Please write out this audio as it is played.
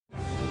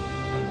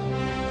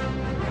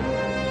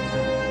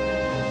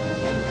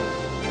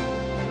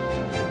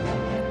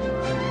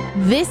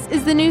This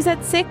is the news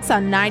at 6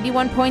 on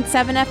 91.7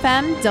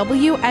 FM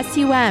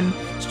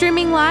WSUM,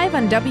 streaming live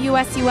on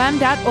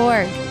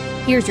WSUM.org.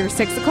 Here's your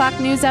 6 o'clock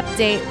news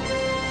update.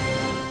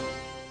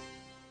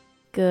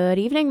 Good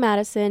evening,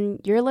 Madison.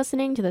 You're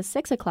listening to the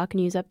 6 o'clock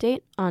news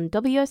update on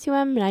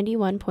WSUM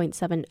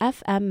 91.7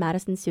 FM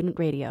Madison Student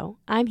Radio.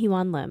 I'm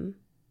Hyewon Lim.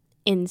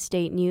 In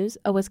state news,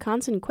 a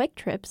Wisconsin Quick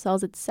Trip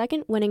sells its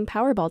second winning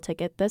Powerball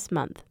ticket this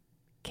month.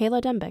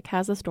 Kayla Dembick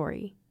has the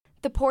story.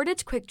 The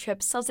Portage Quick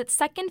Trip sells its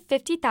second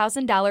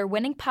 $50,000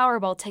 winning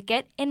Powerball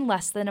ticket in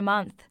less than a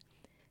month.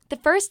 The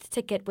first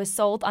ticket was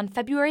sold on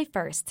February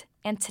 1st,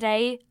 and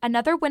today,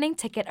 another winning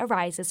ticket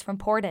arises from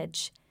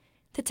Portage.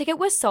 The ticket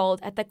was sold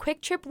at the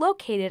Quick Trip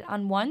located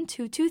on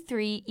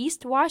 1223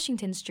 East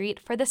Washington Street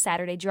for the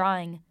Saturday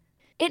drawing.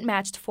 It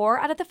matched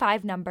 4 out of the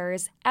 5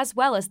 numbers, as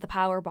well as the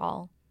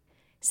Powerball.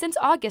 Since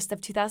August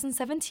of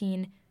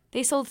 2017,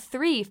 they sold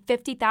 3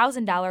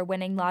 $50,000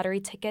 winning lottery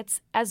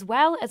tickets, as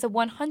well as a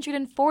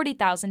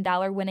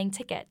 $140,000 winning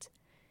ticket.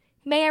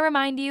 May I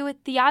remind you,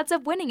 the odds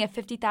of winning a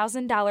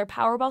 $50,000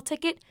 Powerball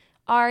ticket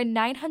are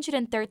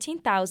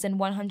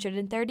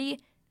 913,130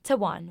 to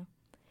 1.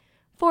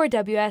 For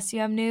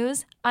WSUM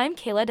News, I'm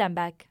Kayla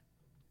Dembick.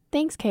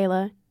 Thanks,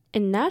 Kayla.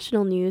 In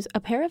national news,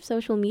 a pair of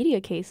social media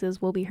cases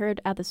will be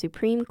heard at the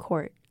Supreme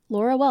Court.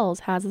 Laura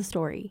Wells has the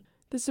story.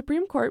 The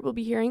Supreme Court will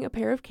be hearing a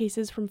pair of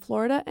cases from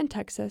Florida and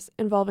Texas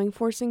involving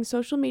forcing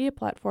social media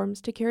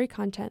platforms to carry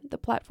content the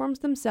platforms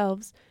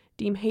themselves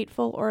deem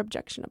hateful or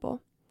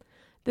objectionable.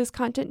 This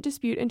content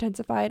dispute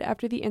intensified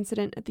after the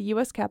incident at the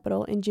U.S.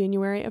 Capitol in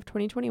January of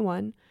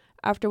 2021,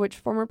 after which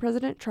former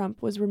President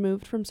Trump was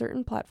removed from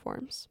certain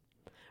platforms.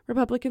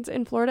 Republicans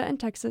in Florida and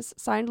Texas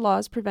signed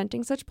laws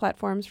preventing such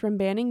platforms from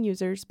banning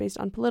users based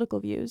on political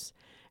views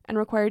and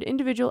required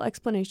individual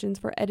explanations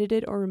for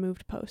edited or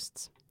removed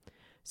posts.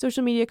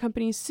 Social media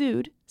companies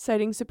sued,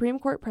 citing Supreme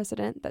Court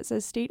precedent that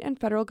says state and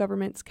federal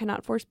governments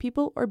cannot force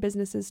people or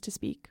businesses to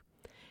speak.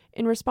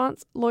 In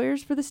response,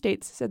 lawyers for the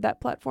states said that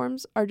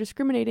platforms are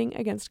discriminating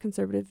against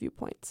conservative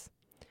viewpoints.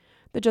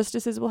 The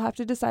justices will have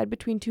to decide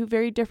between two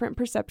very different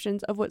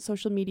perceptions of what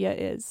social media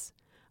is: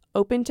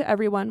 open to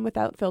everyone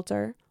without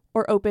filter,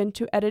 or open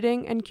to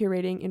editing and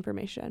curating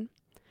information.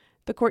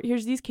 The court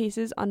hears these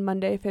cases on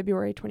Monday,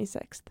 February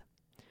 26th.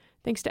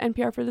 Thanks to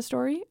NPR for the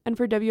story, and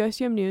for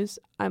WSUM News,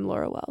 I'm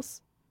Laura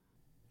Wells.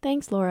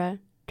 Thanks, Laura.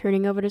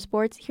 Turning over to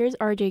sports, here's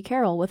RJ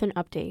Carroll with an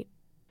update.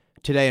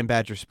 Today in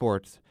Badger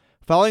sports,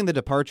 following the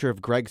departure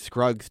of Greg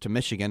Scruggs to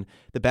Michigan,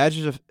 the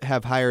Badgers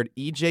have hired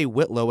E.J.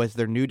 Whitlow as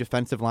their new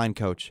defensive line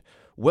coach.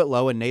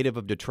 Whitlow, a native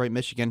of Detroit,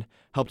 Michigan,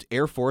 helped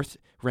Air Force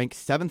rank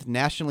 7th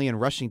nationally in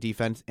rushing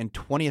defense and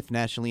 20th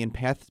nationally in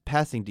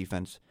passing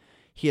defense.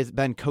 He has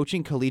been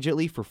coaching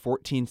collegiately for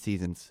 14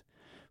 seasons.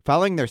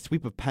 Following their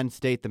sweep of Penn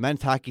State, the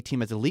men's hockey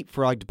team has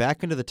leapfrogged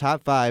back into the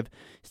top 5,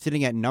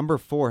 sitting at number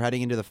 4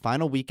 heading into the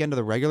final weekend of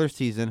the regular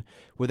season,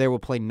 where they will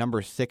play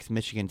number 6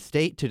 Michigan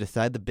State to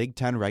decide the Big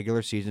Ten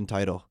regular season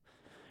title.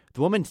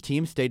 The women's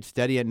team stayed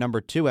steady at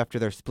number 2 after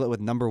their split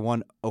with number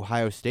 1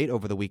 Ohio State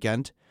over the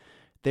weekend.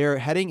 They are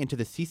heading into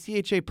the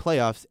CCHA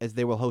playoffs as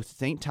they will host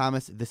St.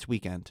 Thomas this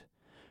weekend.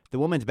 The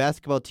women's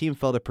basketball team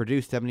fell to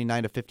Purdue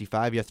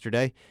 79-55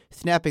 yesterday,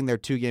 snapping their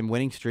 2-game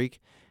winning streak.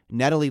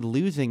 Natalie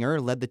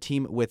Lusinger led the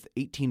team with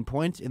 18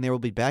 points, and they will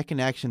be back in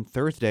action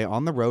Thursday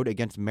on the road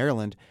against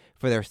Maryland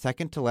for their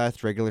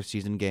second-to-last regular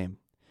season game.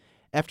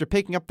 After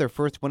picking up their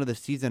first win of the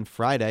season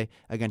Friday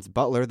against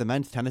Butler, the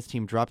men's tennis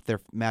team dropped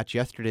their match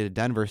yesterday to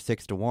Denver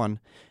 6-1.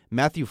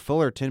 Matthew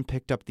Fullerton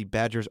picked up the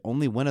Badgers'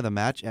 only win of the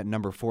match at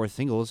number 4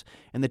 singles,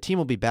 and the team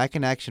will be back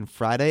in action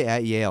Friday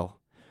at Yale.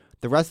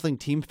 The wrestling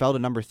team fell to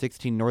number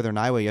 16 Northern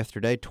Iowa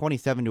yesterday,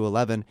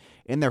 27-11,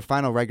 in their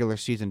final regular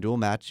season dual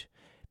match.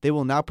 They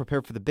will now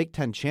prepare for the Big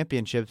Ten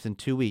championships in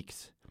 2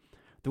 weeks.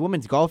 The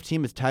women's golf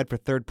team is tied for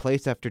 3rd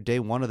place after day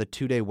 1 of the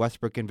 2-day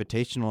Westbrook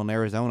Invitational in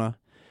Arizona.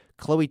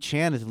 Chloe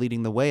Chan is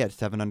leading the way at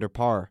 7 under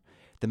par.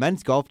 The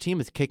men's golf team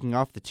is kicking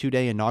off the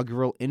 2-day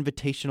inaugural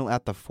Invitational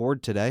at the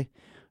Ford today.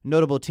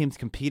 Notable teams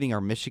competing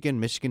are Michigan,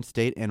 Michigan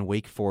State, and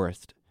Wake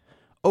Forest.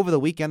 Over the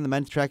weekend, the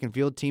men's track and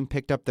field team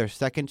picked up their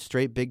 2nd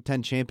straight Big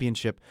Ten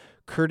championship,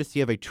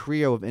 courtesy of a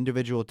trio of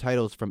individual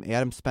titles from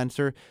Adam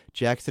Spencer,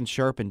 Jackson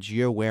Sharp, and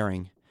Gio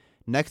Waring.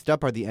 Next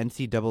up are the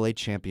NCAA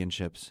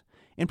championships.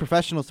 In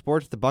professional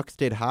sports, the Bucks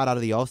stayed hot out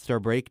of the All-Star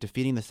break,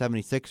 defeating the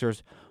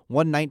 76ers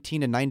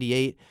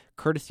 119-98,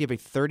 courtesy of a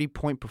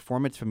 30-point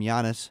performance from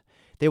Giannis.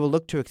 They will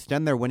look to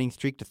extend their winning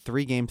streak to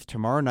 3 games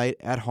tomorrow night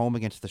at home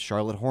against the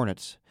Charlotte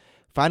Hornets.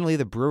 Finally,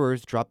 the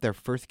Brewers dropped their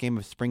first game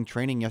of spring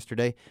training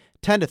yesterday,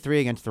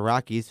 10-3 against the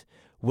Rockies.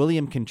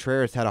 William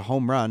Contreras had a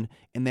home run,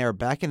 and they are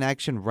back in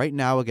action right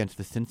now against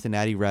the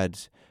Cincinnati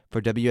Reds.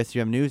 For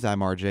WSUM News,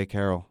 I'm RJ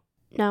Carroll.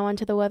 Now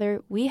onto the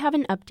weather, we have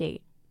an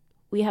update.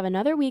 We have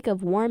another week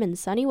of warm and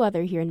sunny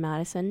weather here in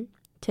Madison.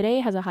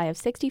 Today has a high of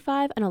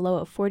 65 and a low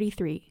of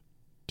 43.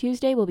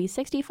 Tuesday will be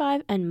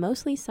 65 and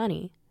mostly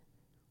sunny.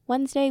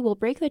 Wednesday will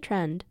break the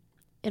trend.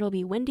 It'll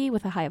be windy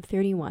with a high of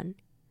 31.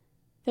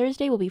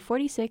 Thursday will be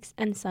 46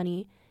 and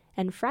sunny,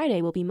 and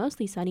Friday will be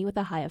mostly sunny with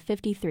a high of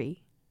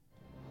 53.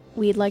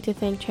 We'd like to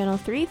thank Channel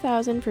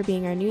 3000 for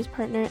being our news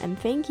partner, and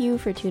thank you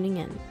for tuning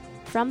in.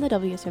 From the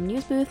WSM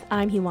News booth,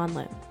 I'm Hewan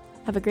Lim.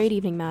 Have a great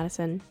evening,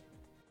 Madison.